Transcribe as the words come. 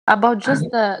About just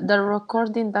the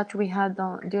recording that we had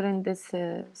during this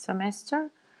semester,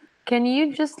 can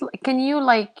you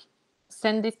like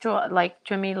send it to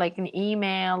to me like an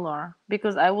email, or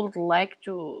because I would like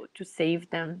to save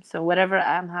them, so whatever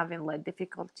I'm having like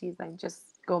difficulties, I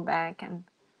just go back and.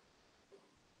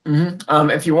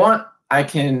 If you want, I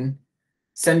can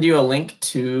send you a link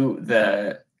to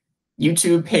the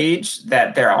YouTube page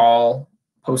that they're all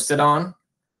posted on.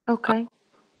 Okay.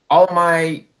 All of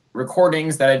my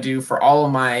recordings that I do for all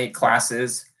of my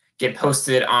classes get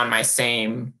posted on my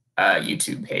same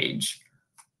YouTube page.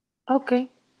 Okay.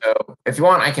 So if you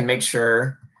want, I can make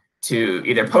sure to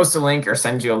either post a link or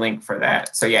send you a link for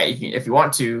that. So yeah, if you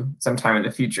want to, sometime in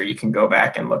the future, you can go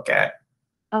back and look at.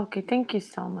 Okay. Thank you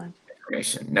so much.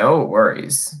 Information. No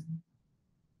worries.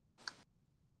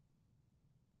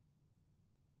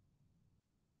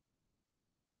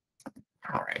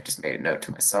 All right, just made a note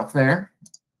to myself there.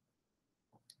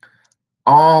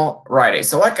 All righty,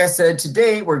 so like I said,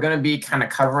 today we're going to be kind of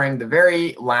covering the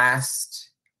very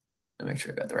last, let me make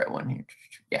sure I got the right one here.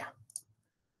 Yeah.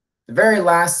 The very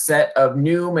last set of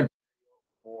new material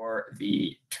for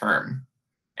the term.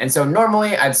 And so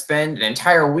normally I'd spend an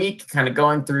entire week kind of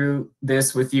going through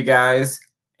this with you guys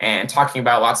and talking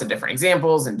about lots of different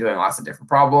examples and doing lots of different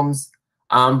problems.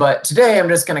 But today I'm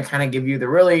just going to kind of give you the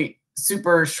really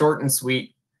super short and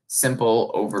sweet,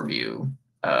 simple overview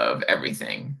of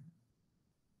everything.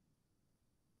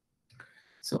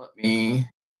 So let me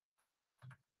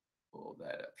pull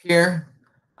that up here.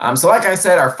 So like I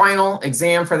said, our final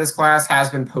exam for this class has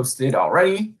been posted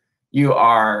already. You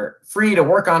are free to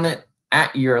work on it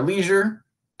at your leisure.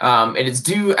 It is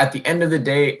due at the end of the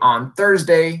day on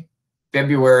Thursday,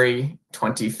 February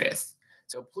 25th.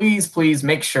 So please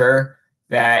make sure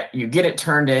that you get it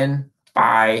turned in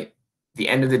by the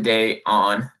end of the day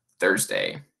on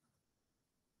Thursday.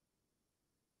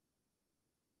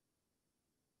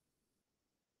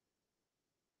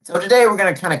 So today we're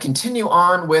going to kind of continue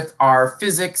on with our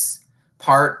physics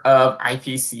part of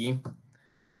IPC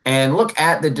and look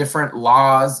at the different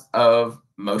laws of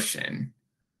motion,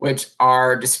 which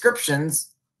are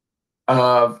descriptions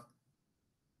of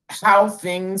how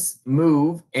things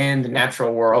move in the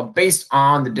natural world based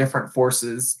on the different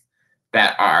forces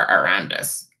that are around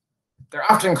us.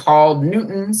 They're often called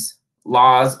Newton's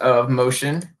laws of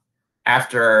motion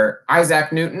after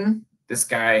Isaac Newton, this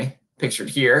guy pictured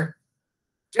here,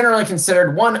 generally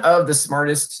considered one of the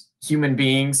smartest human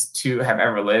beings to have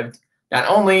ever lived. Not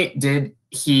only did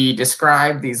he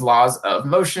describe these laws of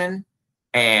motion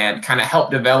and kind of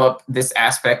help develop this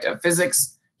aspect of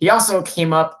physics, he also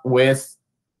came up with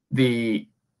the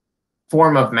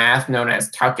form of math known as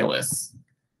calculus.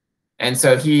 And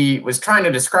so he was trying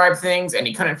to describe things and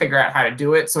he couldn't figure out how to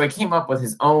do it. So he came up with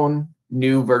his own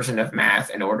new version of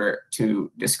math in order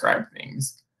to describe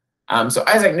things. So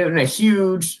Isaac Newton, a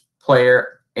huge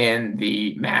player in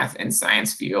the math and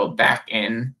science field back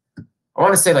in, I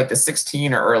want to say like the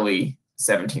 16 or early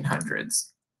 1700s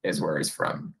is where he's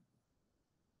from.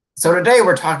 So today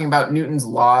we're talking about Newton's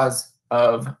laws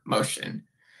of motion.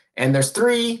 And there's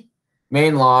three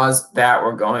main laws that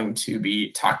we're going to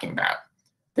be talking about.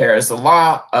 There's the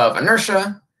law of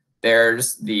inertia,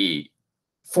 there's the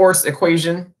force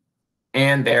equation,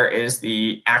 and there is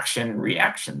the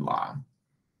action-reaction law.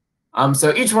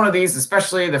 So each one of these,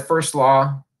 especially the first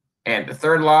law and the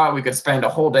third law, we could spend a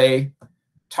whole day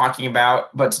talking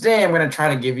about. But today I'm going to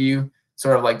try to give you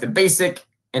sort of like the basic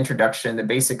introduction, the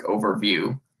basic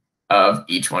overview of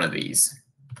each one of these.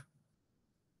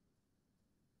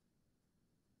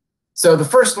 So the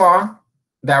first law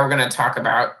that we're going to talk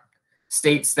about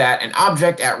states that an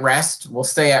object at rest will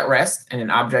stay at rest and an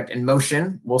object in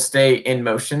motion will stay in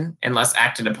motion unless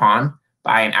acted upon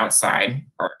by an outside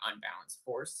or unbalanced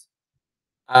force.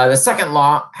 The second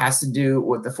law has to do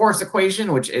with the force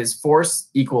equation, which is force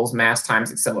equals mass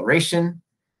times acceleration.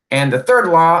 And the third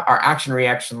law, our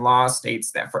action-reaction law,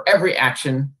 states that for every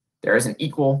action, there is an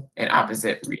equal and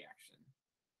opposite reaction.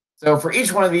 So for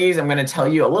each one of these, I'm going to tell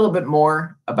you a little bit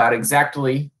more about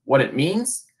exactly what it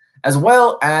means, as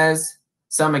well as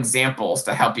some examples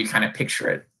to help you kind of picture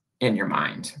it in your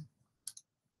mind.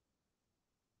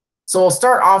 So we'll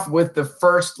start off with the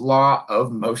first law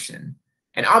of motion.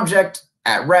 An object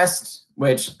at rest,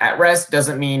 which at rest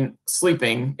doesn't mean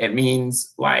sleeping, it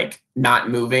means like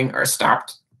not moving or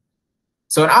stopped.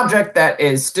 So an object that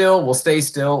is still will stay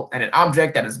still, and an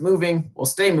object that is moving will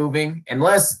stay moving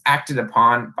unless acted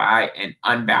upon by an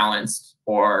unbalanced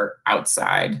or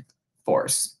outside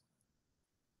force.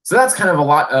 So that's kind of a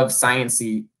lot of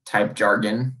sciencey type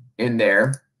jargon in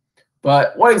there.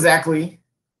 But what exactly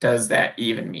does that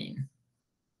even mean?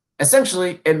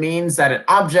 Essentially, it means that an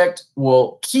object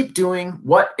will keep doing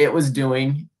what it was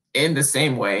doing in the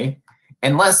same way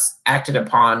unless acted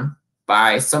upon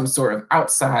by some sort of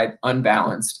outside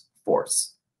unbalanced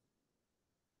force.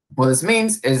 What this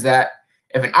means is that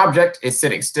if an object is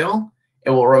sitting still, it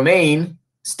will remain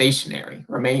stationary,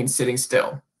 remain sitting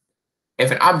still. If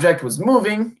an object was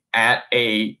moving at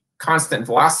a constant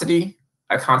velocity,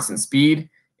 a constant speed,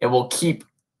 it will keep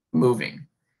moving.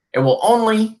 It will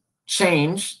only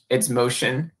change its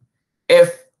motion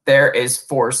if there is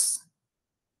force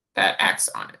that acts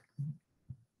on it.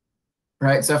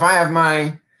 Right? So if I have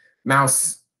my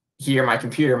mouse here, my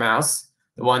computer mouse,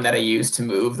 the one that I use to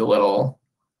move the little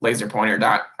laser pointer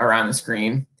dot around the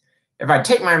screen, if I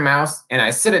take my mouse and I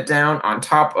sit it down on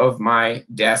top of my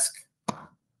desk,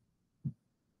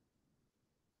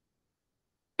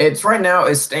 it's right now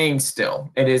is staying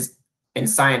still. It is, in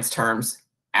science terms,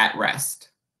 at rest.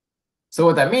 So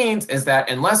what that means is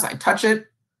that unless I touch it,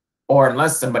 or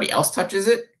unless somebody else touches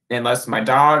it, unless my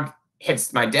dog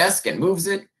hits my desk and moves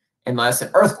it, unless an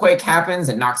earthquake happens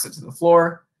and knocks it to the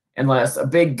floor, unless a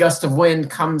big gust of wind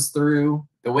comes through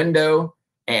the window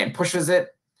and pushes it,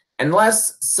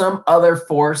 unless some other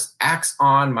force acts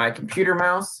on my computer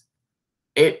mouse,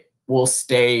 it will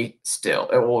stay still.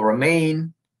 It will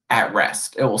remain at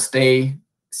rest. It will stay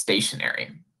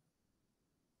stationary.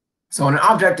 So when an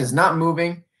object is not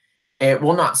moving, it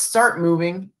will not start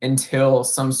moving until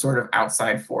some sort of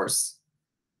outside force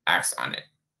acts on it.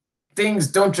 Things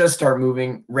don't just start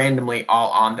moving randomly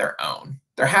all on their own.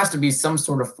 There has to be some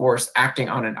sort of force acting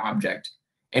on an object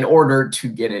in order to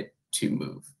get it to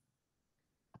move.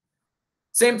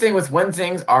 Same thing with when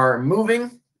things are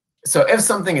moving. So if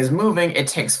something is moving, it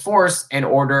takes force in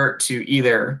order to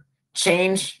either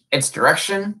change its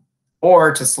direction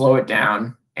or to slow it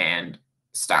down and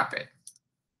stop it.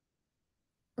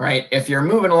 Right? If you're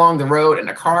moving along the road in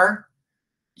a car,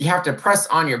 you have to press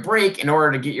on your brake in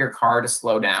order to get your car to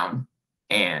slow down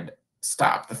and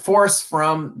stop. The force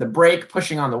from the brake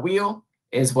pushing on the wheel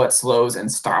is what slows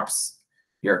and stops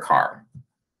your car.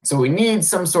 So we need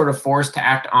some sort of force to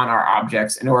act on our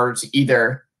objects in order to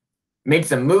either make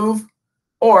them move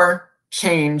or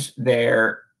change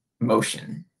their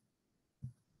motion.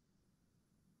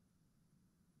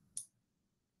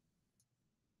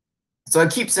 So I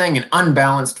keep saying an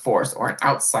unbalanced force or an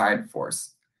outside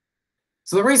force.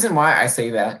 So the reason why I say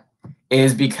that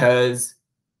is because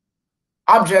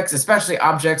objects, especially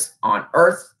objects on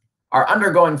Earth, are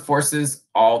undergoing forces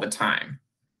all the time,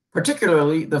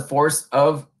 particularly the force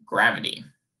of gravity.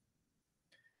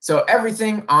 So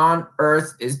everything on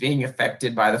Earth is being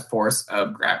affected by the force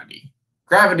of gravity.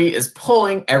 Gravity is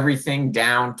pulling everything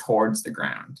down towards the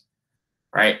ground,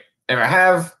 right? If I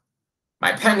have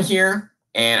my pen here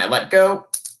and I let go,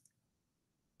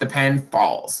 the pen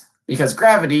falls because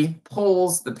gravity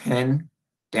pulls the pen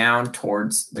down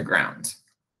towards the ground.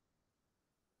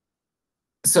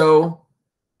 So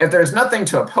if there's nothing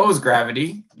to oppose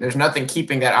gravity, there's nothing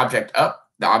keeping that object up,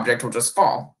 the object will just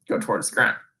fall, go towards the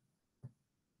ground.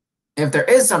 If there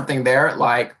is something there,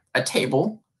 like a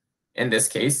table, in this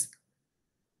case,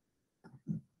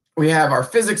 we have our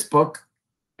physics book,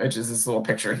 which is this little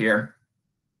picture here,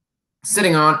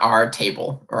 sitting on our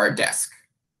table or our desk.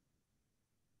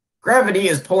 Gravity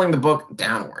is pulling the book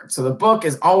downward, so the book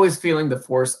is always feeling the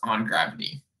force on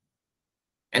gravity.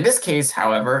 In this case,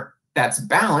 however, that's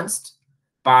balanced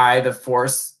by the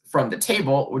force from the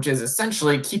table, which is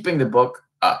essentially keeping the book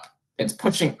up. It's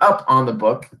pushing up on the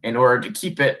book in order to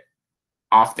keep it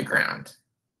off the ground.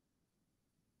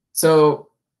 So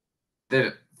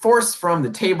the force from the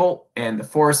table and the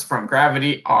force from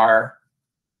gravity are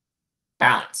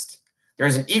balanced.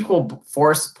 There's an equal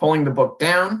force pulling the book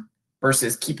down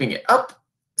versus keeping it up,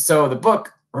 so the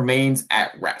book remains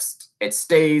at rest. It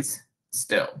stays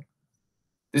still.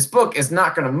 This book is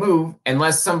not going to move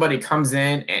unless somebody comes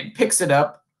in and picks it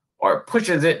up or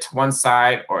pushes it to one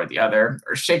side or the other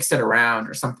or shakes it around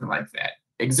or something like that.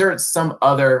 Exerts some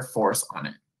other force on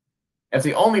it. If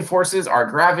the only forces are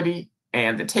gravity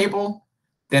and the table,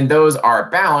 then those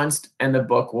are balanced and the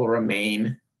book will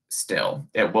remain still.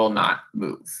 It will not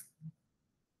move.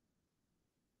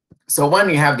 So when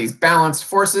you have these balanced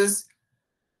forces,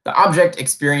 the object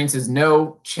experiences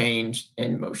no change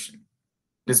in motion.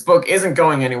 This book isn't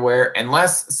going anywhere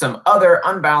unless some other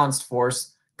unbalanced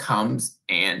force comes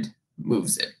and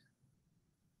moves it.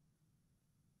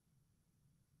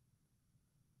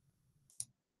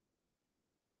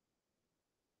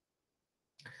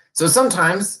 So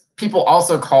sometimes people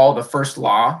also call the first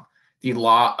law the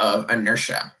law of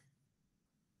inertia.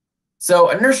 So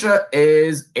inertia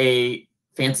is a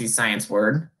fancy science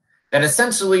word that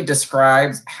essentially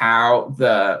describes how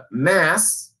the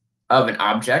mass of an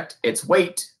object, its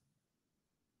weight,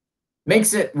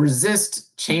 makes it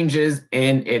resist changes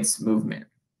in its movement,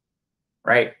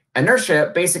 right?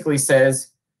 Inertia basically says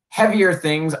heavier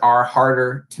things are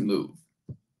harder to move.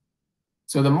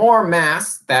 So the more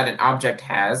mass that an object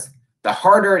has, the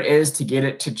harder it is to get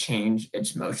it to change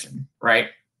its motion, right?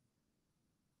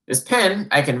 This pen,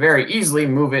 I can very easily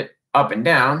move it up and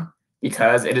down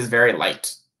because it is very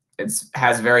light. It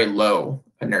has very low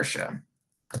inertia.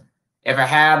 If I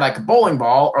had like a bowling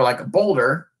ball or like a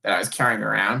boulder that I was carrying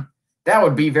around, that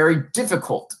would be very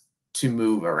difficult to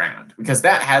move around because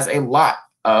that has a lot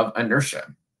of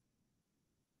inertia.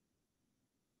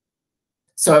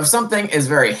 So if something is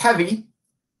very heavy,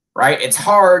 right, it's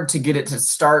hard to get it to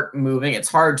start moving. It's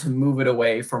hard to move it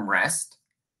away from rest.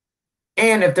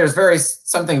 And if there's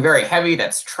something very heavy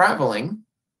that's traveling,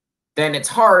 then it's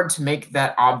hard to make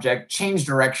that object change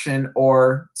direction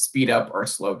or speed up or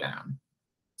slow down.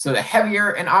 So the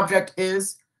heavier an object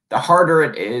is, the harder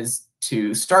it is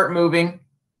to start moving,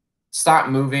 stop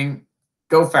moving,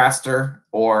 go faster,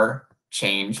 or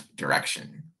change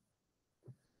direction.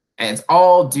 And it's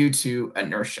all due to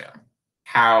inertia,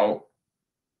 how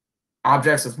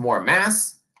objects with more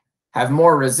mass have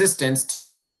more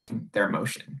resistance to their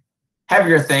motion.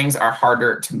 Heavier things are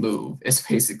harder to move, is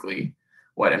basically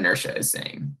what inertia is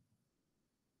saying.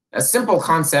 A simple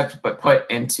concept, but put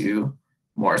into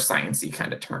more sciencey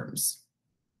kind of terms.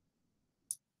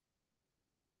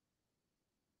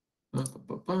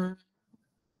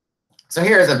 So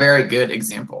here's a very good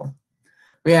example.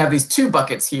 We have these two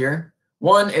buckets here.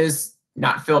 One is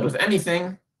not filled with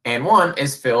anything, and one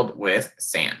is filled with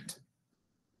sand.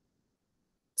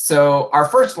 So our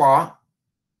first law,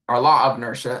 our law of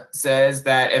inertia, says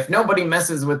that if nobody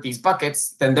messes with these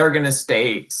buckets, then they're going to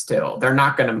stay still. They're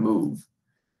not going to move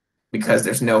because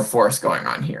there's no force going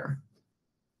on here.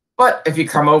 But if you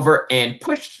come over and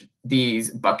push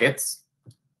these buckets,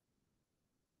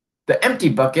 the empty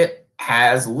bucket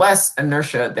has less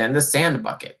inertia than the sand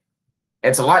bucket.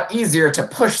 It's a lot easier to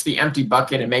push the empty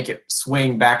bucket and make it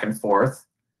swing back and forth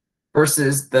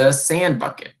versus the sand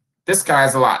bucket. This guy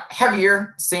is a lot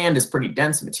heavier. Sand is pretty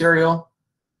dense material,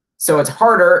 so it's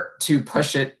harder to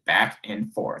push it back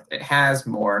and forth. It has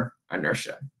more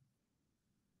inertia.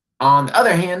 On the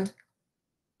other hand,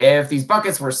 if these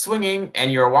buckets were swinging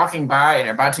and you're walking by and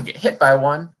you're about to get hit by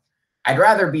one, I'd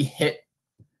rather be hit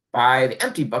by the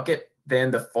empty bucket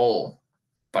than the full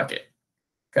bucket,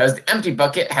 because the empty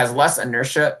bucket has less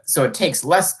inertia, so it takes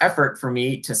less effort for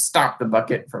me to stop the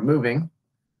bucket from moving.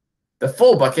 The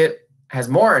full bucket has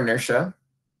more inertia,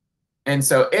 and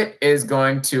so it is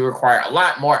going to require a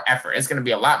lot more effort. It's going to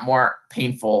be a lot more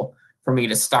painful for me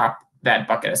to stop that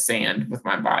bucket of sand with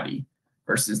my body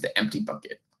versus the empty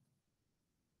bucket.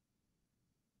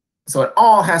 So it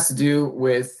all has to do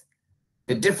with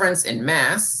the difference in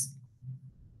mass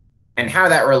and how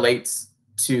that relates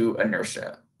to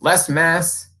inertia. Less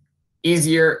mass,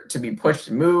 easier to be pushed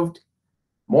and moved.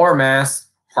 More mass,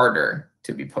 harder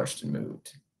to be pushed and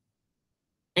moved.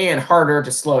 And harder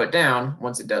to slow it down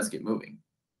once it does get moving.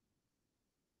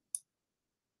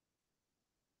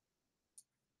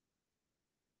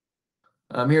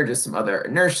 Here are just some other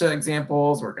inertia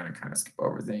examples. We're going to kind of skip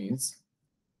over these.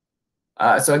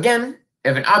 So again,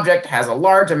 if an object has a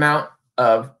large amount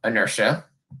of inertia,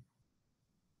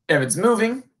 if it's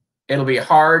moving, it'll be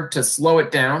hard to slow it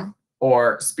down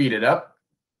or speed it up.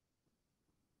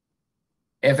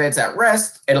 If it's at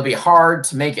rest, it'll be hard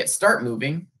to make it start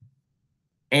moving.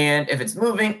 And if it's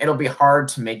moving, it'll be hard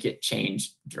to make it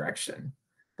change direction.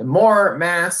 The more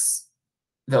mass,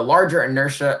 the larger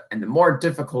inertia, and the more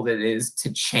difficult it is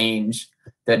to change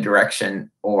the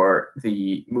direction or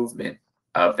the movement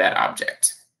of that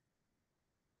object.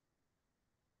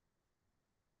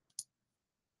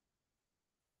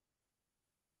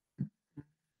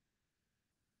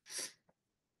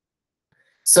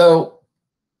 So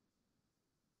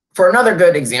for another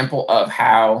good example of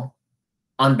how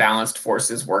unbalanced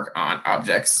forces work on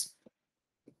objects,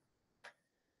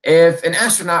 if an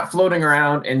astronaut floating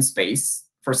around in space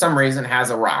for some reason has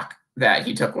a rock that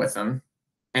he took with him,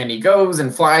 and he goes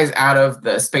and flies out of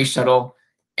the space shuttle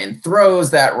and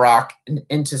throws that rock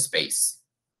into space.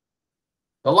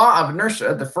 The law of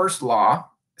inertia, the first law,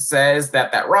 says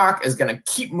that that rock is going to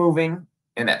keep moving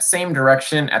in that same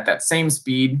direction at that same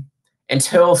speed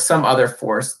until some other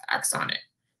force acts on it,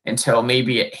 until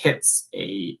maybe it hits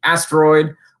an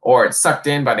asteroid or it's sucked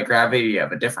in by the gravity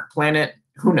of a different planet.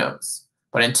 Who knows?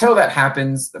 But until that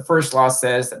happens, the first law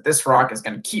says that this rock is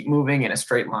going to keep moving in a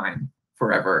straight line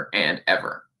forever and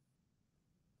ever.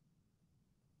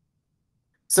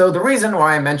 So the reason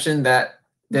why I mentioned that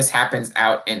this happens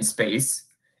out in space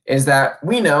is that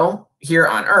we know here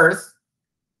on Earth,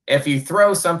 if you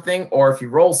throw something or if you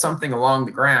roll something along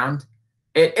the ground,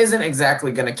 it isn't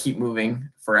exactly going to keep moving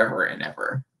forever and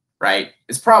ever, right?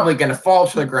 It's probably going to fall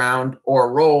to the ground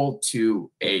or roll to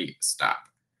a stop.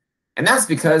 And that's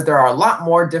because there are a lot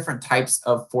more different types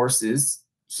of forces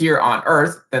here on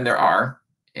Earth than there are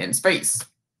in space.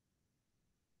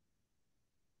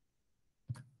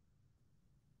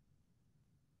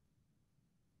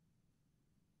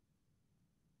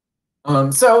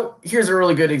 So here's a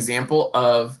really good example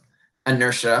of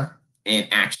inertia in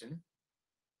action.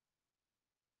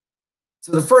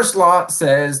 So the first law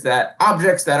says that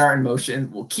objects that are in motion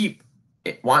will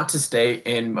want to stay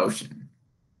in motion.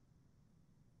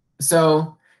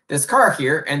 So this car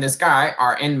here and this guy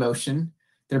are in motion.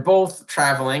 They're both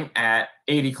traveling at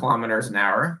 80 kilometers an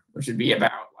hour, which would be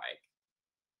about like,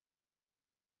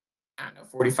 I don't know,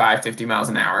 45, 50 miles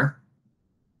an hour.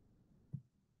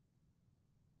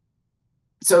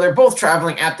 So they're both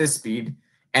traveling at this speed.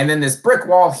 And then this brick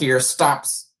wall here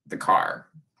stops the car.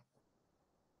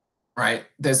 Right?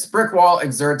 This brick wall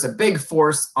exerts a big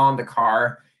force on the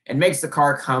car and makes the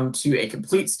car come to a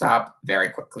complete stop very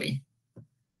quickly.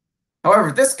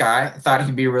 However, this guy thought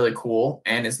he'd be really cool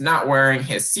and is not wearing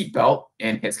his seatbelt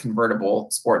in his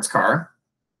convertible sports car.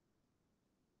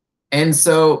 And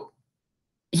so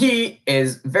he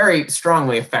is very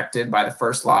strongly affected by the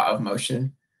first law of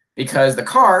motion because the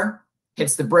car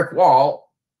hits the brick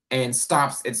wall and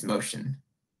stops its motion.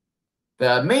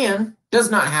 The man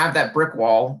does not have that brick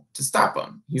wall to stop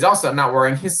him. He's also not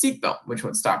wearing his seatbelt, which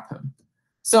would stop him.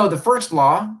 So the first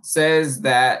law says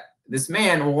that this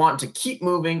man will want to keep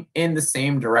moving in the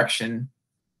same direction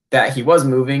that he was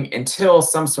moving until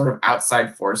some sort of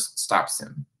outside force stops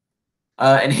him.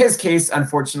 In his case,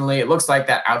 unfortunately, it looks like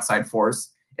that outside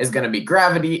force is going to be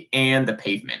gravity and the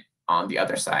pavement on the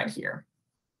other side here.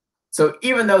 So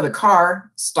even though the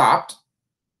car stopped,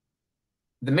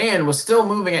 the man was still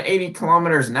moving at 80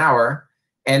 kilometers an hour.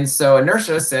 And so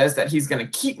inertia says that he's going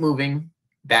to keep moving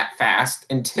that fast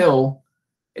until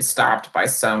it's stopped by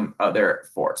some other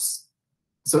force.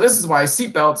 So this is why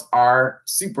seatbelts are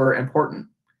super important.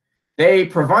 They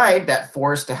provide that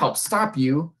force to help stop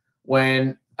you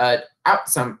when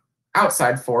some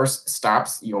outside force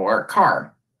stops your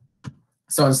car.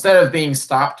 So instead of being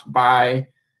stopped by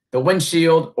the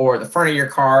windshield or the front of your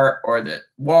car or the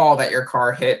wall that your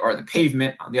car hit or the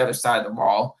pavement on the other side of the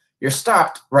wall, you're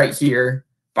stopped right here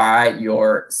by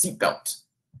your seatbelt.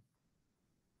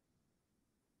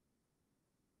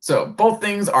 So both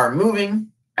things are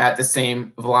moving at the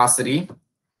same velocity.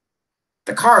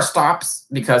 The car stops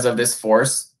because of this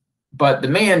force, but the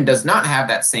man does not have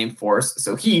that same force,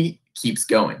 so he keeps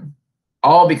going.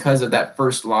 All because of that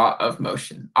first law of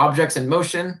motion. Objects in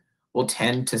motion will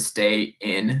tend to stay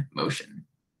in motion.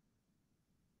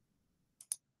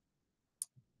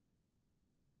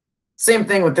 Same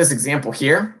thing with this example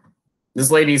here.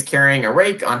 This lady's carrying a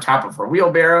rake on top of her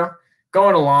wheelbarrow,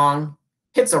 going along,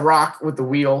 hits a rock with the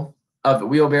wheel of the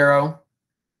wheelbarrow,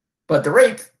 but the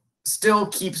rake still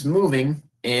keeps moving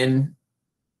in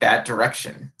that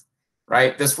direction,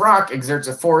 right? This rock exerts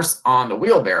a force on the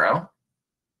wheelbarrow,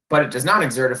 but it does not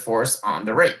exert a force on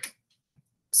the rake.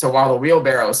 So while the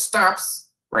wheelbarrow stops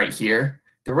right here,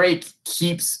 the rake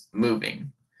keeps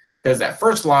moving because that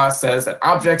first law says that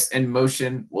objects in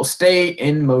motion will stay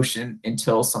in motion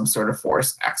until some sort of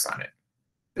force acts on it.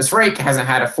 This rake hasn't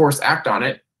had a force act on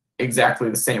it exactly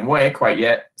the same way quite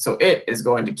yet, so it is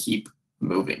going to keep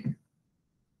moving.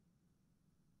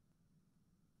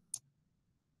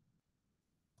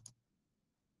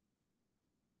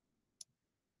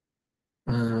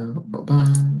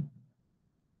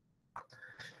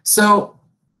 So,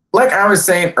 like I was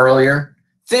saying earlier,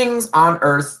 things on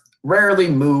Earth rarely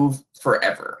move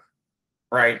forever,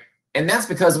 right? And that's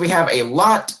because we have a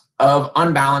lot of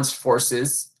unbalanced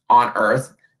forces on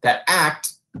Earth that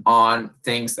act on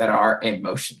things that are in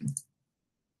motion.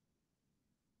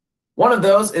 One of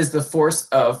those is the force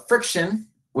of friction,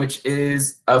 which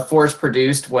is a force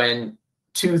produced when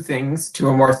two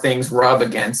or more things rub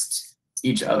against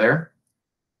each other.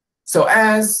 So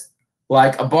as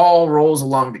like a ball rolls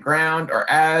along the ground or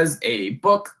as a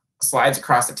book slides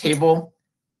across a table,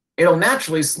 it'll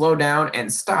naturally slow down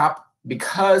and stop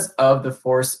because of the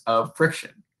force of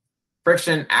friction.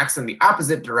 Friction acts in the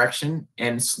opposite direction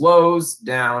and slows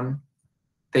down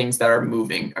things that are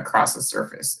moving across the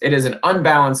surface. It is an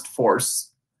unbalanced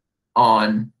force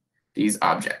on these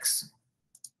objects.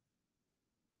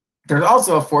 There's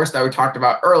also a force that we talked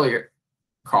about earlier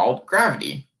called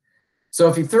gravity. So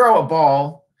if you throw a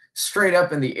ball straight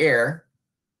up in the air,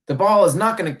 the ball is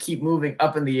not going to keep moving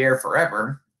up in the air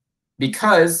forever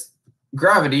because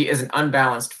gravity is an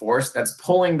unbalanced force that's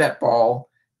pulling that ball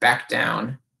back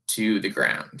down to the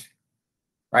ground.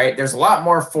 Right? There's a lot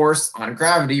more force on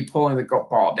gravity pulling the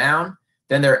ball down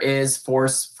than there is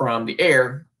force from the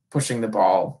air pushing the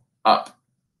ball up.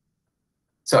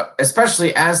 So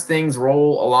especially as things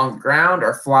roll along the ground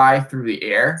or fly through the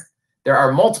air, there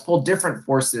are multiple different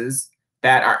forces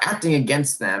that are acting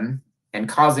against them and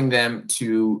causing them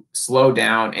to slow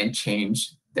down and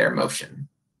change their motion.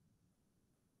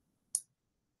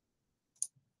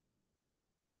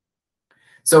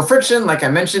 So friction, like I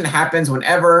mentioned, happens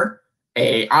whenever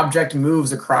an object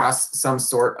moves across some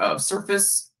sort of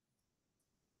surface.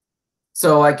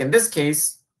 So like in this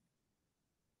case,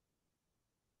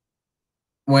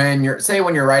 when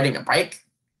you're riding a bike,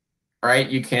 right,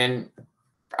 you can,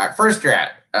 at first you're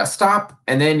at a stop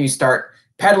and then you start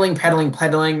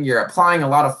pedaling. You're applying a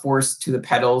lot of force to the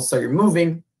pedals, so you're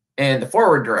moving in the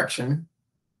forward direction.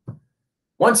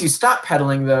 Once you stop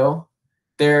pedaling, though,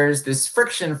 there's this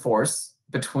friction force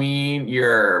between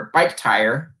your bike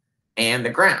tire and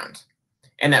the ground.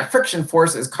 And that friction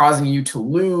force is causing you to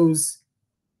lose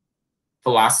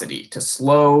velocity, to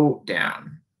slow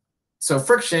down. So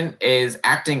friction is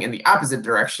acting in the opposite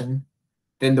direction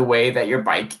than the way that your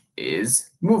bike is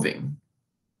moving.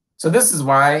 So this is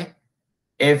why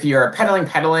if you're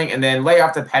pedaling and then lay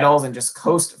off the pedals and just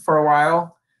coast for a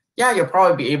while, yeah, you'll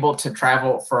probably be able to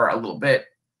travel for a little bit.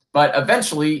 But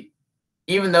eventually,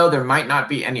 even though there might not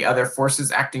be any other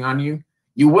forces acting on you,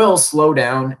 you will slow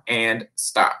down and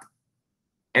stop.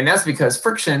 And that's because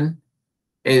friction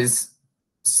is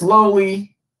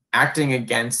slowly acting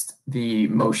against the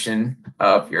motion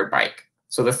of your bike.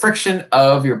 So the friction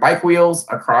of your bike wheels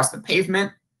across the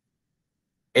pavement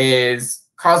is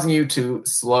causing you to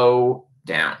slow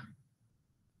down.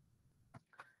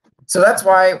 So that's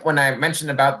why when I mentioned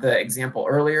about the example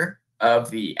earlier of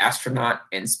the astronaut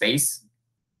in space,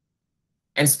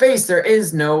 there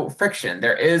is no friction.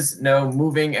 There is no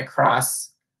moving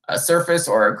across a surface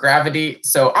or gravity.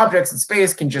 So objects in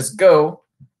space can just go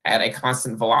at a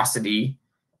constant velocity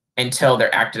until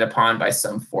they're acted upon by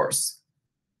some force.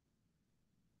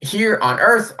 Here on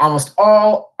Earth, almost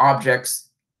all objects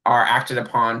are acted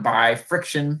upon by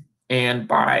friction and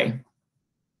by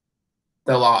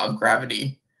the law of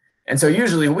gravity. And so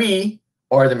usually we,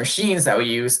 or the machines that we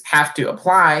use, have to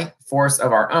apply force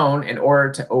of our own in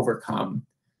order to overcome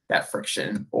that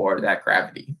friction or that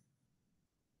gravity.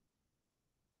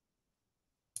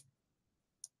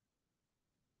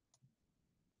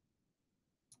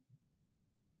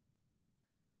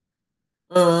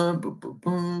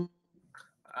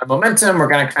 Momentum, we're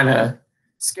going to kind of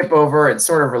skip over. It's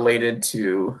sort of related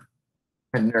to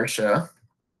inertia.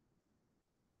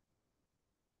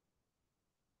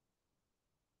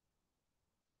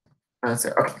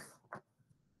 Okay.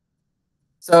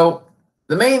 So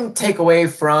the main takeaway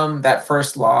from that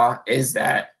first law is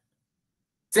that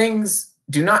things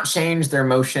do not change their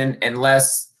motion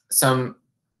unless some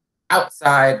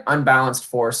outside unbalanced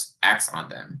force acts on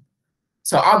them.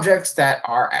 So objects that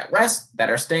are at rest, that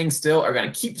are staying still, are going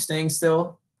to keep staying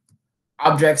still.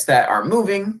 Objects that are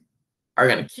moving are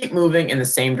going to keep moving in the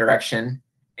same direction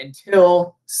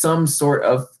until some sort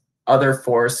of other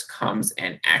force comes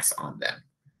and acts on them.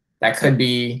 That could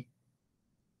be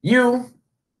you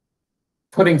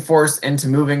putting force into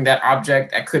moving that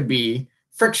object. That could be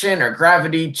friction or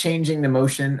gravity changing the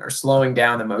motion or slowing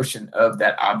down the motion of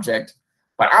that object.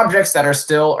 But objects that are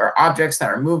still or objects that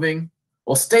are moving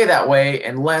will stay that way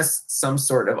unless some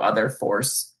sort of other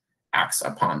force acts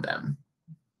upon them.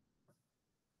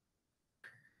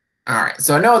 All right,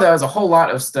 so I know that was a whole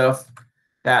lot of stuff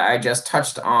that I just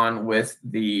touched on with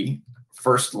the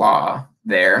first law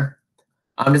there.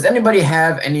 Does anybody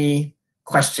have any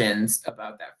questions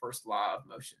about that first law of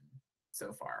motion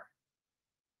so far?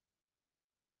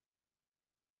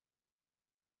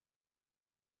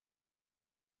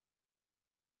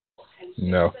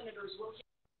 No.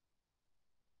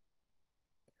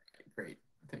 Great,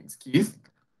 thanks, Keith.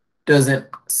 Doesn't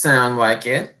sound like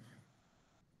it.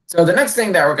 So the next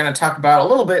thing that we're going to talk about, a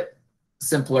little bit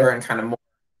simpler and kind of more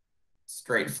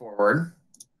straightforward.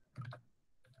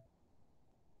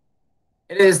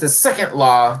 It is the second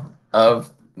law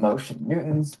of motion,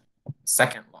 Newton's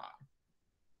second law,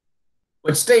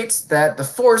 which states that the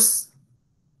force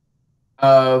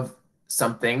of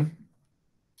something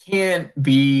can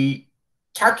be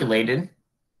calculated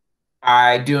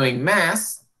by doing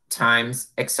mass times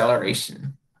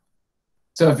acceleration.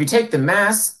 So if you take the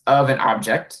mass of an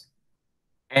object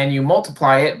and you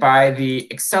multiply it by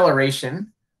the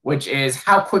acceleration, which is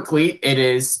how quickly it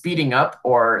is speeding up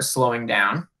or slowing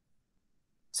down,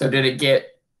 So did it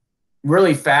get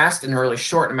really fast in a really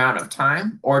short amount of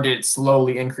time, or did it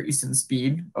slowly increase in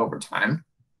speed over time?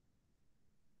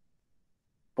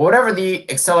 But whatever the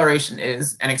acceleration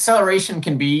is, an acceleration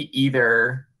can be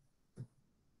either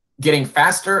getting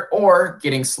faster or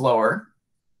getting slower.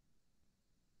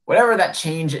 Whatever that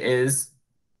change is,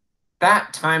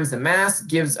 that times the mass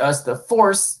gives us the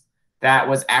force that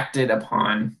was acted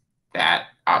upon that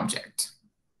object.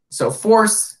 So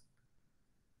force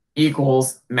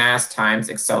equals mass times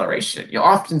acceleration. You'll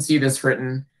often see this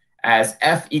written as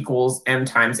F equals m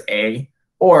times a,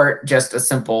 or just a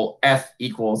simple F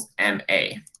equals ma.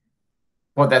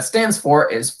 What that stands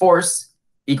for is force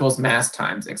equals mass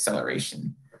times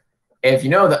acceleration. If you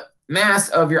know the mass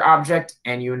of your object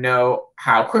and you know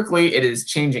how quickly it is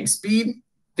changing speed,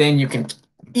 then you can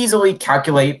easily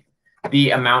calculate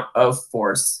the amount of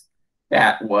force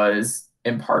that was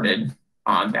imparted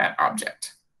on that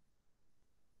object.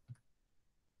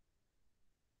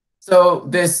 So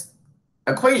this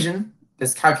equation,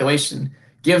 this calculation,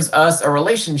 gives us a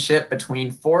relationship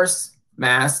between force,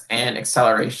 mass, and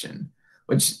acceleration,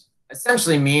 which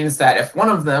essentially means that if one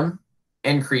of them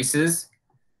increases,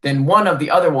 then one of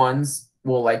the other ones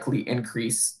will likely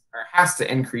increase or has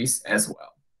to increase as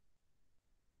well.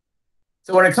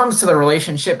 So when it comes to the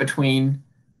relationship between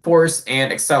force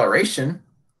and acceleration,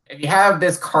 if you have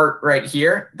this cart right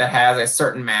here that has a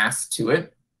certain mass to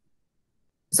it,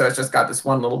 so it's just got this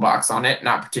one little box on it,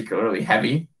 not particularly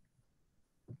heavy.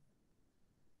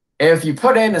 If you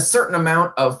put in a certain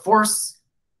amount of force,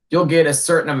 you'll get a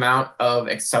certain amount of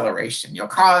acceleration. You'll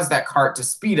cause that cart to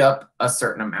speed up a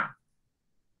certain amount.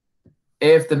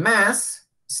 If the mass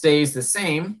stays the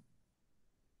same,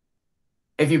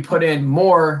 if you put in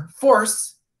more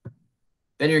force,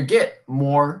 then you get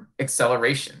more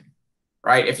acceleration,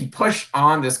 right? If you push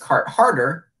on this cart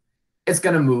harder, it's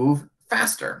going to move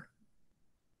faster.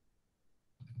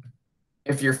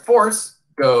 If your force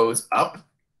goes up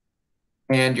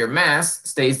and your mass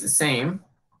stays the same,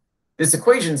 this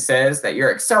equation says that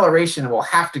your acceleration will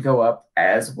have to go up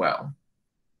as well.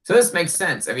 So this makes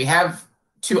sense. If you have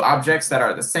two objects that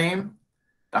are the same,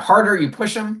 the harder you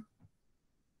push them,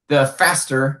 the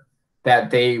faster that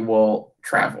they will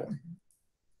travel.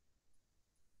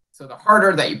 So the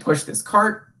harder that you push this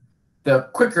cart, the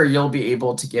quicker you'll be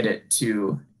able to get it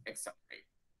to accelerate.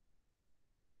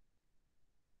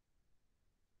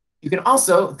 You can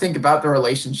also think about the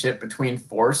relationship between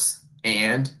force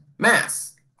and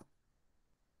mass.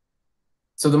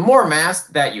 So the more mass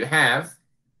that you have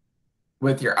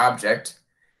with your object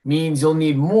means you'll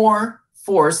need more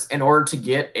force in order to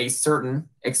get a certain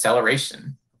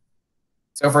acceleration.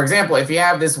 So for example, if you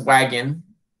have this wagon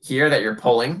here that you're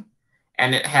pulling,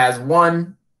 and it has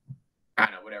one, I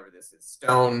don't know, whatever this is,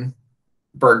 stone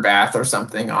bird bath or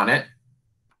something on it,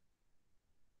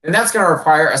 and that's going to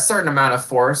require a certain amount of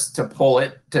force to pull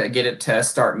it to get it to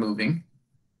start moving.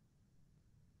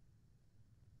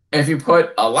 If you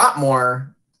put a lot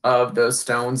more of those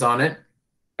stones on it,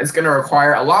 it's going to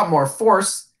require a lot more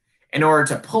force in order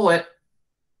to pull it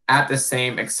at the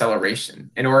same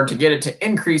acceleration, in order to get it to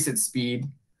increase its speed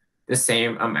the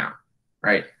same amount,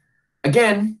 right?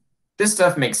 Again, this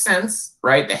stuff makes sense,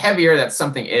 right? The heavier that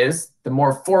something is, the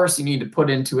more force you need to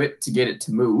put into it to get it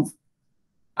to move.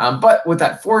 But with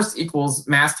that force equals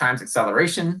mass times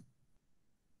acceleration,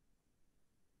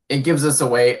 it gives us a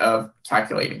way of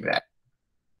calculating that.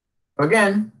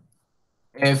 Again,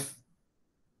 if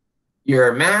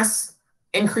your mass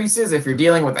increases, if you're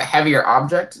dealing with a heavier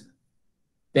object,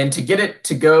 then to get it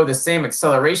to go the same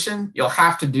acceleration, you'll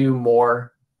have to do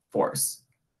more force.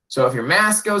 So if your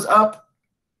mass goes up,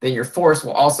 then your force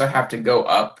will also have to go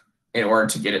up in order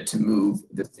to get it to move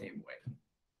the same way.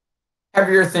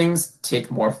 Heavier things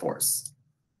take more force.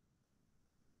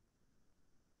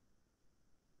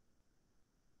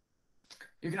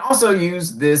 You can also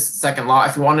use this second law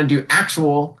if you want to do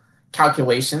actual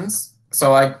calculations.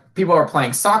 So like people are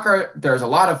playing soccer, there's a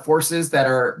lot of forces that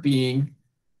are being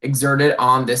exerted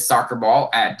on this soccer ball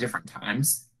at different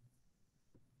times.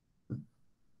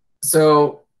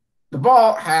 So the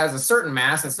ball has a certain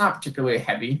mass that's not particularly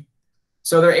heavy.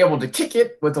 So they're able to kick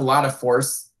it with a lot of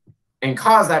force and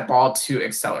cause that ball to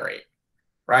accelerate,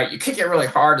 right? You kick it really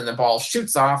hard and the ball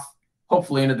shoots off,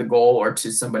 hopefully into the goal or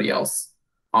to somebody else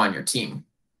on your team.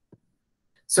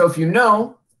 So if you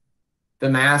know the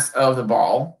mass of the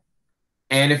ball,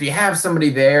 and if you have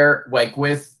somebody there like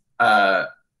with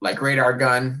like radar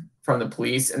gun from the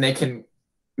police, and they can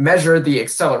measure the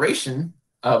acceleration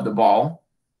of the ball,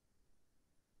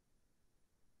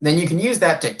 then you can use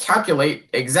that to calculate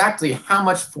exactly how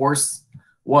much force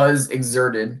was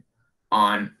exerted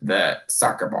on the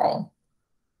soccer ball.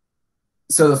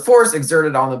 So the force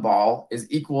exerted on the ball is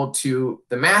equal to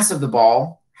the mass of the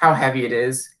ball, how heavy it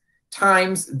is,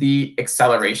 times the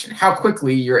acceleration, how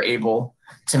quickly you're able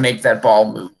to make that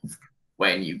ball move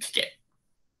when you kick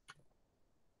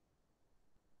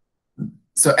it.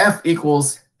 So F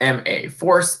equals ma,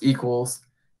 force equals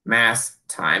mass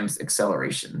times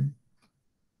acceleration.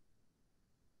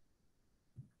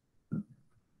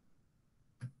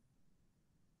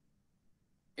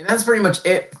 And that's pretty much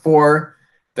it for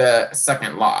the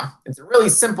second law. It's a really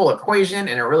simple equation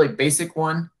and a really basic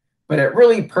one, but it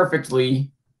really perfectly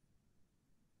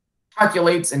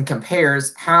calculates and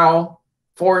compares how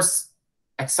force,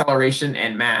 acceleration,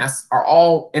 and mass are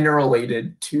all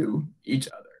interrelated to each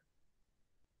other.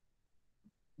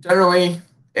 Generally,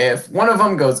 if one of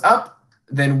them goes up,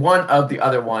 then one of the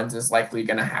other ones is likely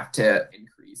going to have to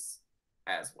increase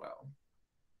as well.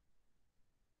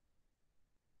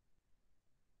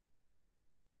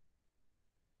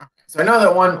 So I know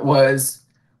that one was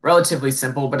relatively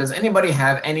simple, but does anybody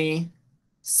have any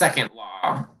second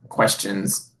law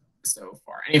questions so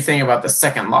far? Anything about the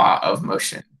second law of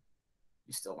motion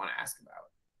you still want to ask about?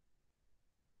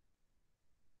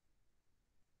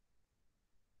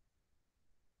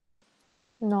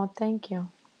 No, thank you.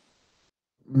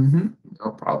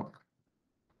 No problem.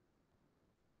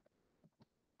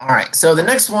 All right, so the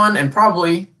next one, and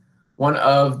probably one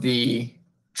of the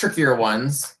trickier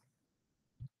ones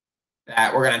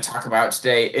that we're going to talk about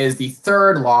today, is the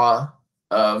third law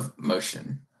of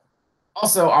motion,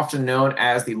 also often known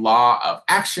as the law of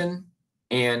action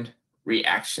and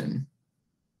reaction.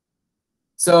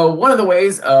 So one of the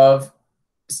ways of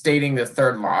stating the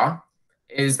third law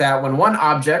is that when one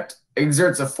object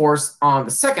exerts a force on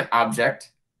the second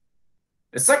object,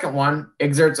 the second one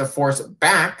exerts a force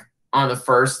back on the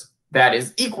first that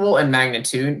is equal in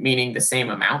magnitude, meaning the same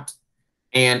amount,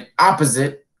 and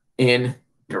opposite in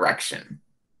direction.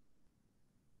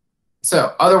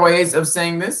 So other ways of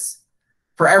saying this: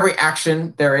 for every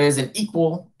action, there is an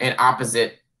equal and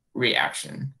opposite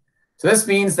reaction. So this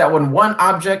means that when one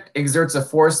object exerts a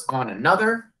force on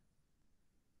another,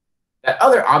 that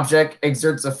other object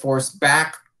exerts a force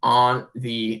back on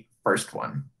the first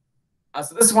one.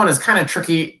 So this one is kind of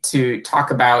tricky to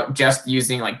talk about just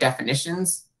using like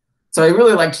definitions. So I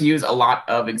really like to use a lot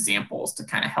of examples to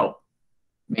kind of help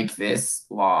make this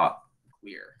law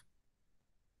clear.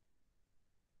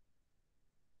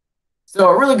 So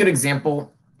a really good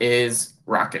example is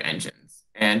rocket engines.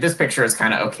 And this picture is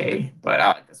kind of okay, but I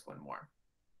like this one more.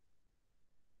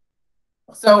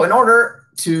 So in order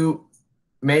to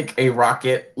make a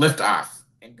rocket lift off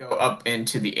and go up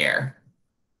into the air,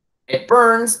 it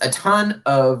burns a ton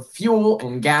of fuel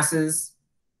and gases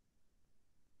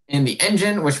in the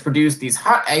engine, which produce these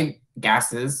hot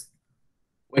gases,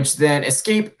 which then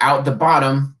escape out the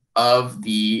bottom of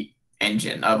the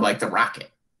engine, of like the rocket.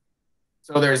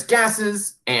 So there's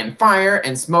gases and fire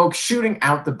and smoke shooting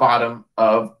out the bottom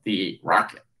of the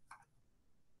rocket.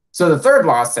 So the third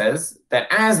law says that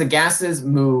as the gases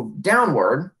move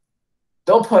downward,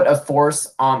 they'll put a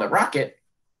force on the rocket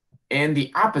in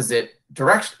the opposite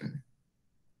direction.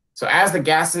 So as the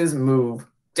gases move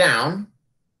down,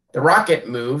 the rocket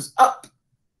moves up.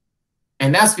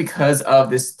 And that's because of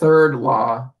this third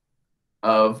law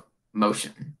of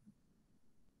motion.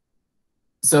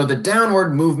 So the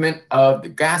downward movement of the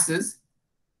gases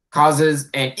causes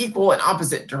an equal and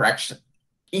opposite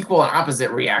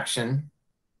reaction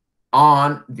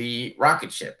on the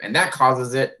rocket ship, and that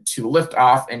causes it to lift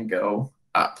off and go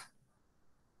up.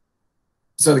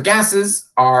 So the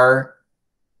gases are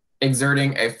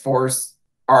exerting a force,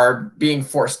 are being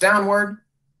forced downward.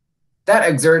 That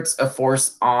exerts a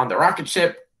force on the rocket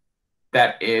ship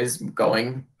that is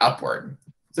going upward.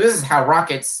 So this is how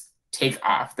rockets take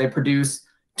off. They produce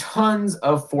tons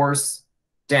of force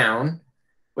down,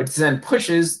 which then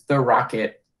pushes the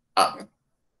rocket up.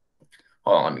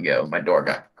 Hold on, let me go. My door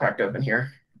got cracked open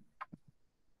here.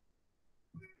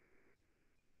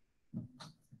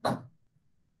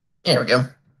 There we go.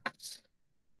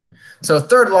 So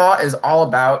third law is all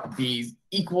about these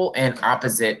equal and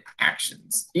opposite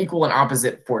actions, equal and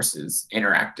opposite forces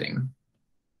interacting.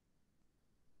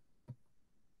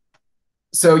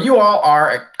 So you all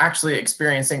are actually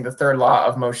experiencing the third law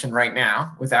of motion right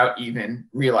now without even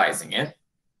realizing it.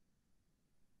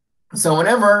 So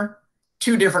whenever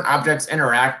two different objects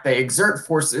interact, they exert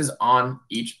forces on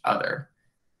each other.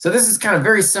 So this is kind of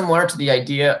very similar to the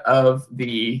idea of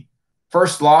the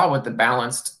first law with the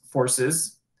balanced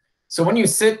forces. So when you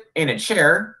sit in a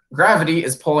chair, gravity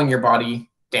is pulling your body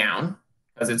down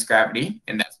because it's gravity,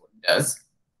 and that's what it does.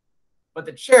 But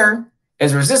the chair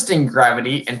is resisting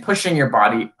gravity and pushing your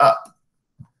body up.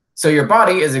 So your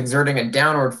body is exerting a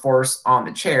downward force on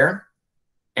the chair,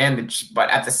 but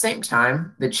at the same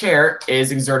time, the chair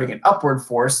is exerting an upward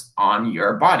force on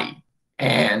your body.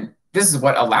 And this is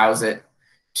what allows it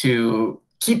to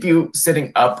keep you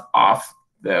sitting up off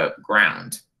the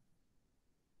ground.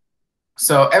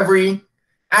 So every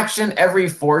action, every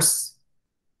force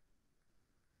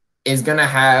is going to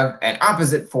have an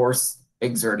opposite force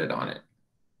exerted on it.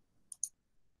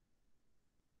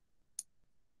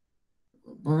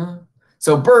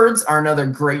 So birds are another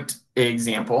great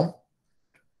example.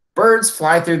 Birds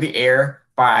fly through the air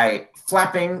by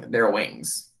flapping their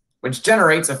wings, which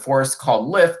generates a force called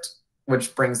lift,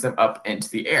 which brings them up into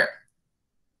the air.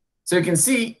 So you can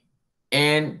see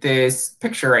in this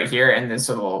picture right here in this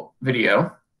little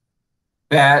video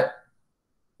that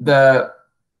the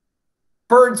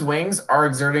bird's wings are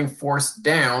exerting force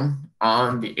down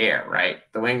on the air, right?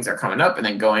 The wings are coming up and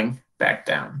then going back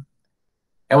down.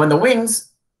 And when the wings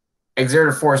exert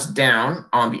a force down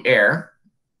on the air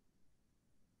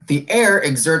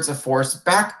exerts a force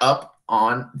back up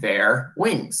on their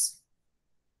wings.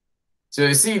 So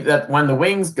you see that when the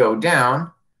wings go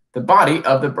down, the body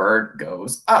of the bird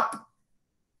goes up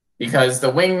because the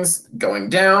wings going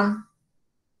down,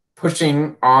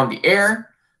 pushing on the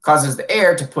air, causes the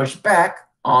air to push back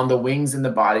on the wings in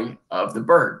the body of the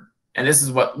bird. And this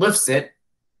is what lifts it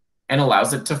and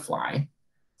allows it to fly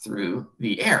through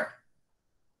the air.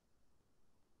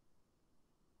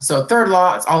 So third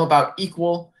law, it's all about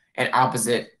equal and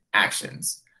opposite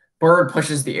actions. Bird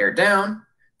pushes the air down,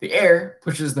 the air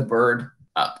pushes the bird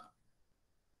up.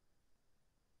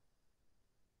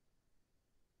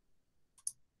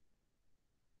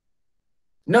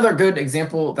 Another good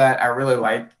example that I really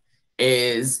like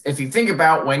is if you think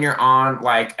about when you're on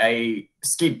like a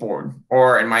skateboard,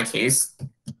 or in my case,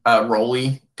 a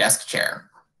rolly desk chair.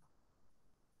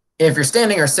 If you're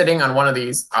standing or sitting on one of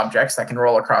these objects that can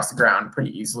roll across the ground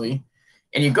pretty easily,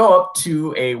 and you go up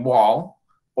to a wall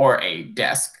or a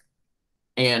desk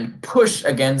and push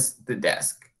against the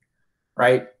desk,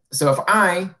 right? So if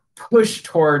I push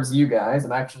towards you guys,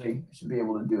 and actually I should be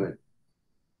able to do it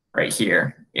right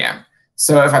here. Yeah.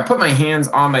 So if I put my hands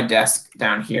on my desk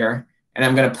down here, and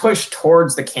I'm going to push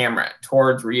towards the camera,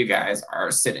 towards where you guys are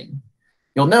sitting,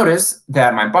 you'll notice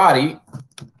that my body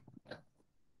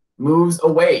moves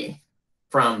away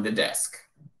from the desk.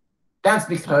 That's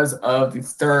because of the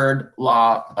third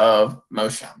law of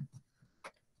motion.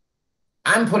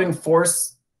 I'm putting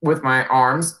force with my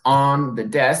arms on the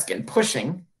desk and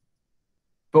pushing,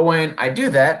 but when I do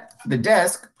that, the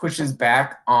desk pushes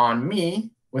back on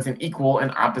me with an equal and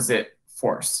opposite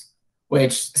force,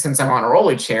 which, since I'm on a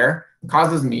rolly chair,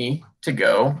 causes me to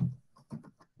go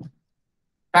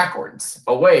backwards,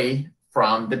 away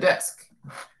from the desk.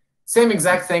 Same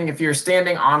exact thing if you're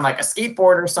standing on like a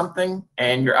skateboard or something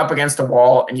and you're up against a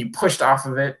wall and you pushed off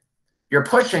of it, you're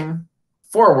pushing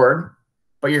forward,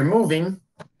 but you're moving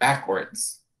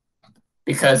backwards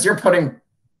because you're putting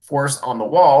force on the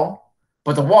wall,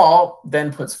 but the wall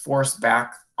then puts force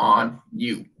back on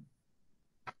you.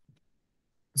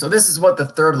 So this is what the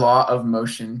third law of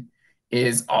motion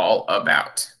is all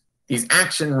about. These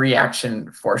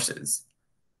action-reaction forces.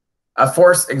 A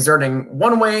force exerting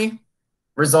one way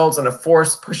results in a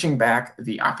force pushing back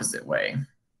the opposite way.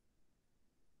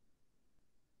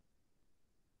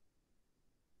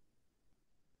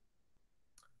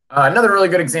 Another really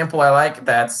good example I like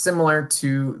that's similar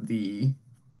to the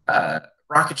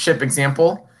rocket ship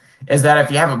example is that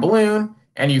if you have a balloon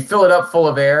and you fill it up full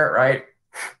of air, right?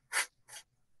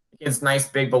 It's a nice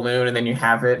big balloon and then you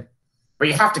have it, but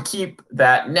you have to keep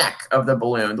that neck of the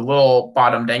balloon, the little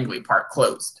bottom dangly part,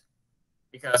 closed.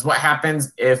 Because what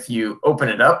happens if you open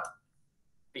it up?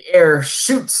 The air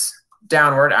shoots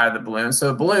downward out of the balloon. So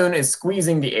the balloon is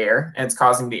squeezing the air and it's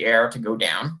causing the air to go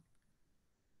down.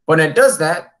 When it does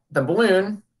that, the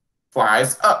balloon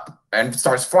flies up and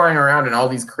starts flying around in all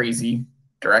these crazy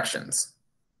directions.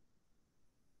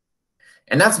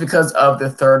 And that's because of the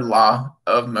third law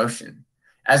of motion.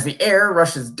 As the air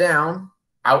rushes down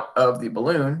out of the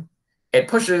balloon, it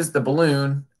pushes the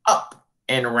balloon up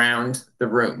and around the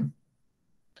room.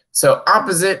 So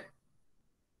opposite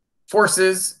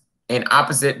forces in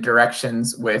opposite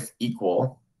directions with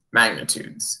equal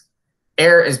magnitudes.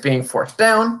 Air is being forced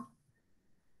down,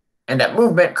 and that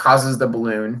movement causes the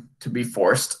balloon to be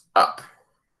forced up.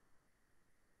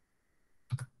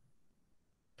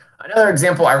 Another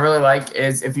example I really like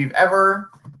is if you've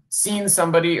ever seen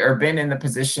somebody or been in the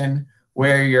position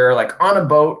where you're like on a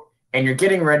boat and you're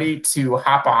getting ready to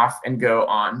hop off and go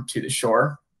on to the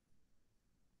shore.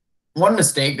 One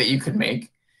mistake that you could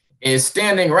make is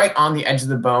standing right on the edge of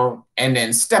the boat and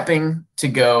then stepping to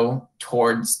go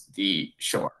towards the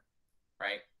shore,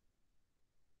 right?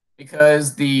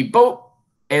 Because the boat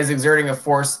is exerting a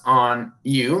force on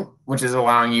you, which is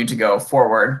allowing you to go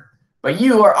forward, but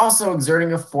you are also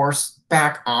exerting a force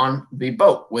back on the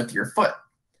boat with your foot.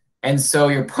 And so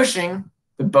you're pushing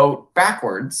the boat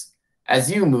backwards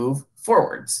as you move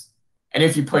forwards. And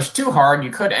if you push too hard,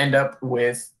 you could end up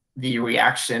with the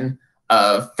reaction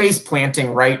of face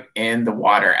planting right in the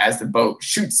water as the boat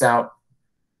shoots out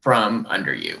from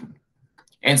under you.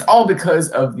 And it's all because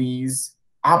of these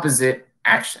opposite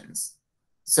actions.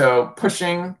 So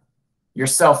pushing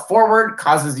yourself forward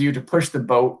causes you to push the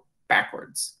boat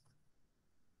backwards.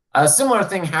 A similar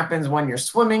thing happens when you're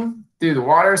swimming through the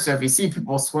water. So if you see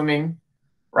people swimming,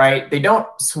 right, they don't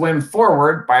swim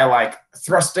forward by like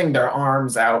thrusting their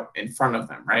arms out in front of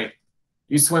them, right?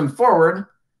 You swim forward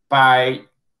by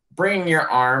bringing your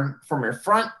arm from your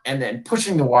front and then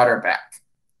pushing the water back,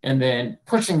 and then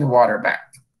pushing the water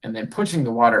back, and then pushing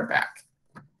the water back.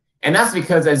 And that's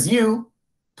because as you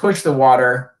push the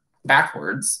water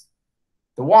backwards,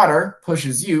 the water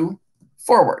pushes you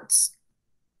forwards.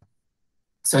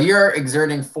 So you're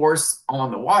exerting force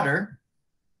on the water.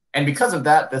 And because of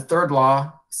that, the third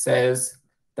law says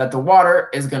that the water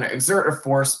is going to exert a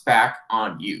force back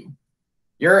on you.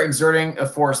 You're exerting a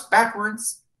force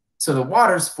backwards, so the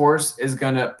water's force is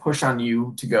going to push on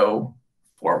you to go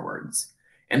forwards.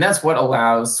 And that's what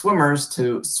allows swimmers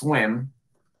to swim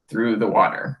through the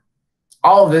water.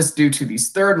 All of this due to these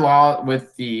third law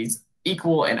with these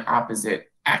equal and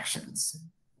opposite actions.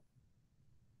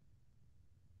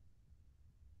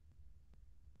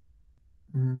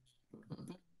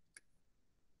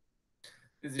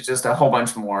 This is just a whole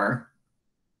bunch more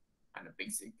kind of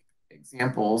basic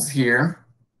examples here.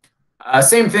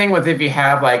 Same thing with if you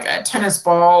have like a tennis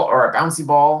ball or a bouncy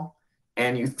ball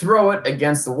and you throw it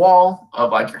against the wall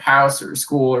of like your house or your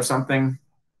school or something.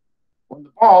 When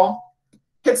the ball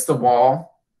hits the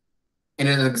wall and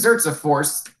it exerts a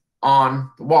force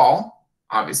on the wall,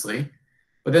 obviously,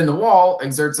 but then the wall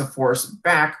exerts a force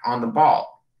back on the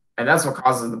ball. And that's what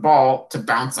causes the ball to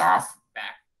bounce off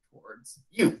back towards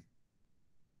you.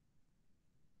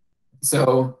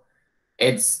 So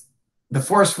it's the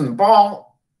force from the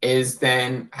ball is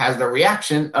then has the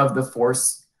reaction of the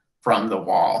force from the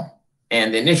wall.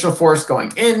 And the initial force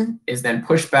going in is then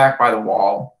pushed back by the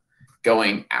wall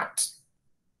going out.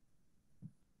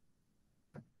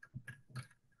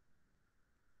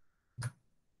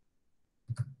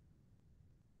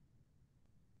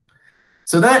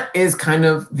 So that is kind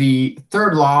of the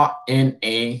third law in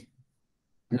a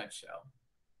nutshell.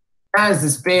 It has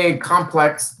this big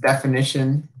complex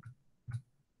definition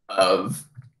of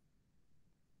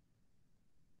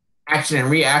action and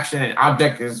reaction. An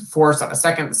object is force on a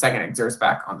second, the second exerts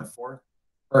back on the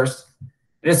first.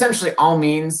 It essentially all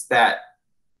means that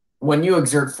when you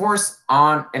exert force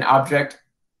on an object,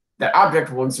 that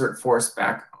object will exert force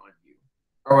back on you.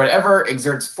 Or whatever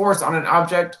exerts force on an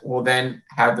object will then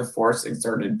have the force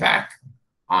exerted back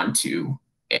onto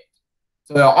it.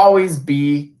 So there'll always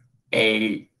be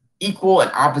a equal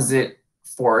and opposite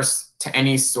force to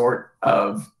any sort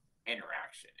of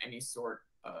interaction, any sort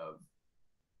of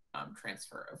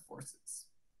transfer of forces.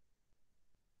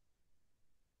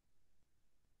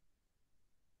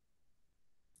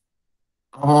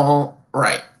 All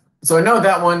right. So I know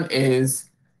that one is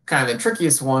kind of the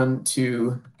trickiest one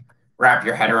to wrap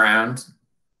your head around.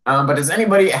 But does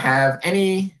anybody have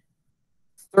any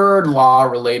third law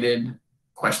related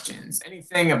questions?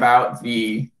 Anything about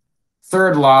the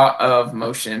third law of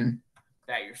motion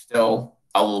that you're still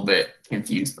a little bit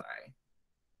confused by?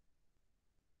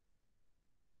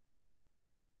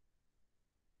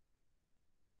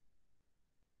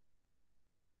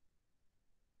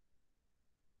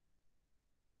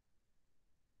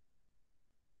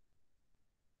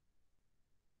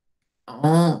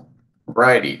 All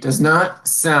righty, does not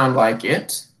sound like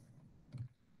it,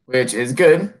 which is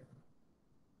good.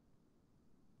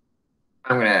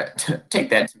 I'm gonna take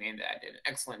that to mean that I did an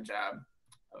excellent job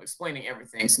of explaining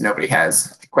everything so nobody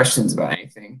has questions about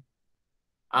anything.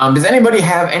 Does anybody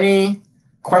have any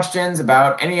questions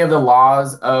about any of the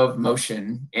laws of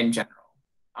motion in general?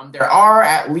 There are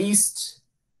at least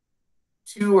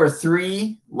 2 or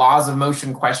 3 laws of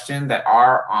motion questions that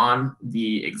are on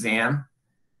the exam.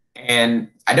 And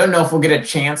I don't know if we'll get a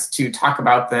chance to talk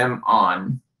about them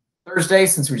on Thursday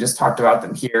since we just talked about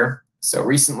them here so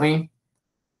recently.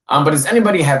 But does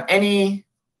anybody have any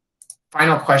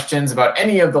final questions about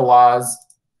any of the laws,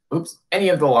 any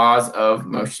of the laws of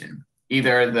motion?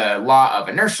 Either the law of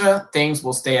inertia, things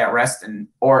will stay at rest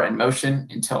or in motion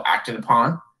until acted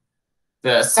upon,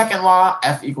 The second law,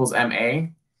 F equals ma,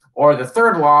 or the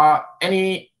third law,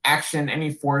 any action,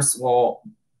 any force will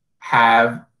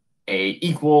have a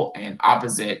equal and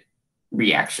opposite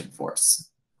reaction force.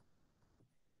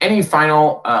 Any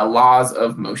final laws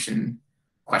of motion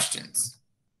questions?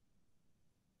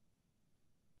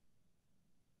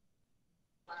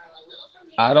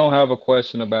 I don't have a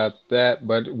question about that,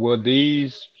 but will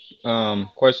these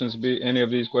questions be any of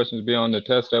these questions be on the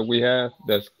test that we have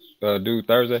that's due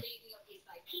Thursday?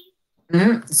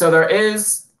 So there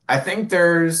is, I think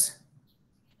there's,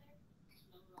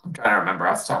 I'm trying to remember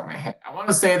off the top of my head. I want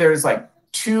to say there's like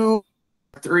 2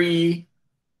 or 3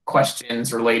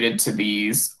 questions related to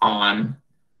these on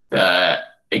the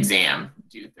exam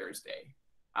due Thursday.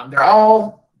 They're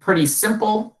all pretty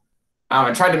simple. I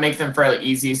tried to make them fairly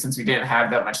easy since we didn't have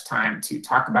that much time to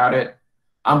talk about it.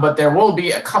 But there will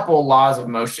be a couple laws of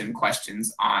motion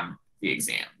questions on the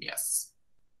exam, yes.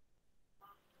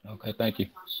 Okay, thank you.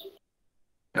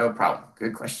 No problem.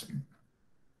 Good question.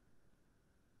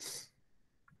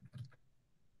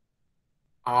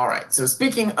 All right, so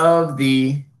speaking of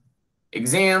the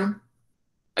exam,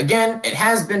 again, it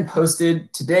has been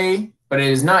posted today, but it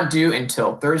is not due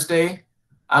until Thursday.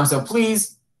 So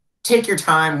please take your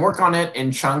time, work on it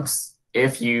in chunks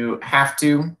if you have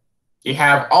to. You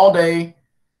have all day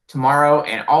tomorrow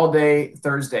and all day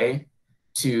Thursday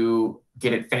to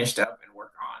get it finished up and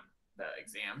work on the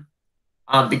exam.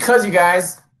 Because you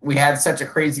guys, we had such a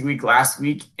crazy week last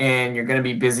week and you're going to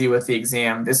be busy with the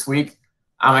exam this week,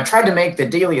 I tried to make the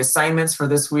daily assignments for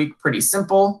this week pretty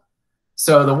simple.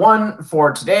 So the one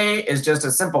for today is just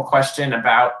a simple question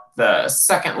about the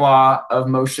second law of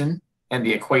motion and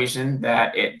the equation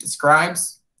that it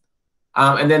describes.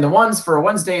 And then the ones for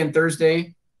Wednesday and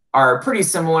Thursday are pretty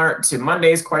similar to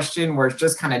Monday's question, where it's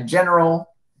just kind of general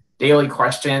daily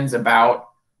questions about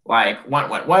like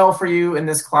what went well for you in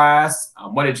this class,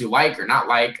 what did you like or not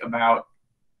like about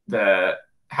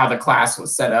how the class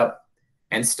was set up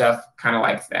and stuff kind of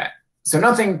like that. So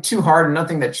nothing too hard,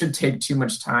 nothing that should take too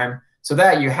much time, so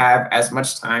that you have as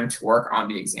much time to work on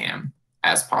the exam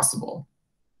as possible.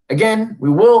 Again, we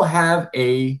will have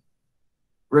a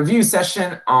review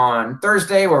session on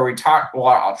Thursday where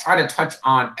I'll try to touch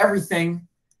on everything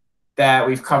that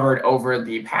we've covered over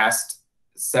the past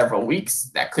several weeks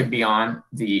that could be on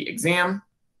the exam.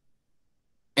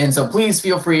 And so please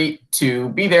feel free to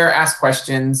be there, ask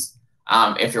questions.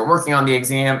 If you're working on the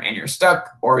exam and you're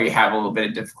stuck, or you have a little bit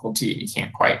of difficulty and you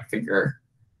can't quite figure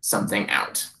something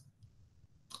out.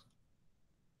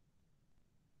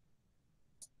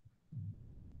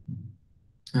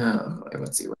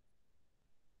 Let's see.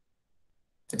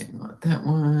 Didn't want that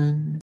one.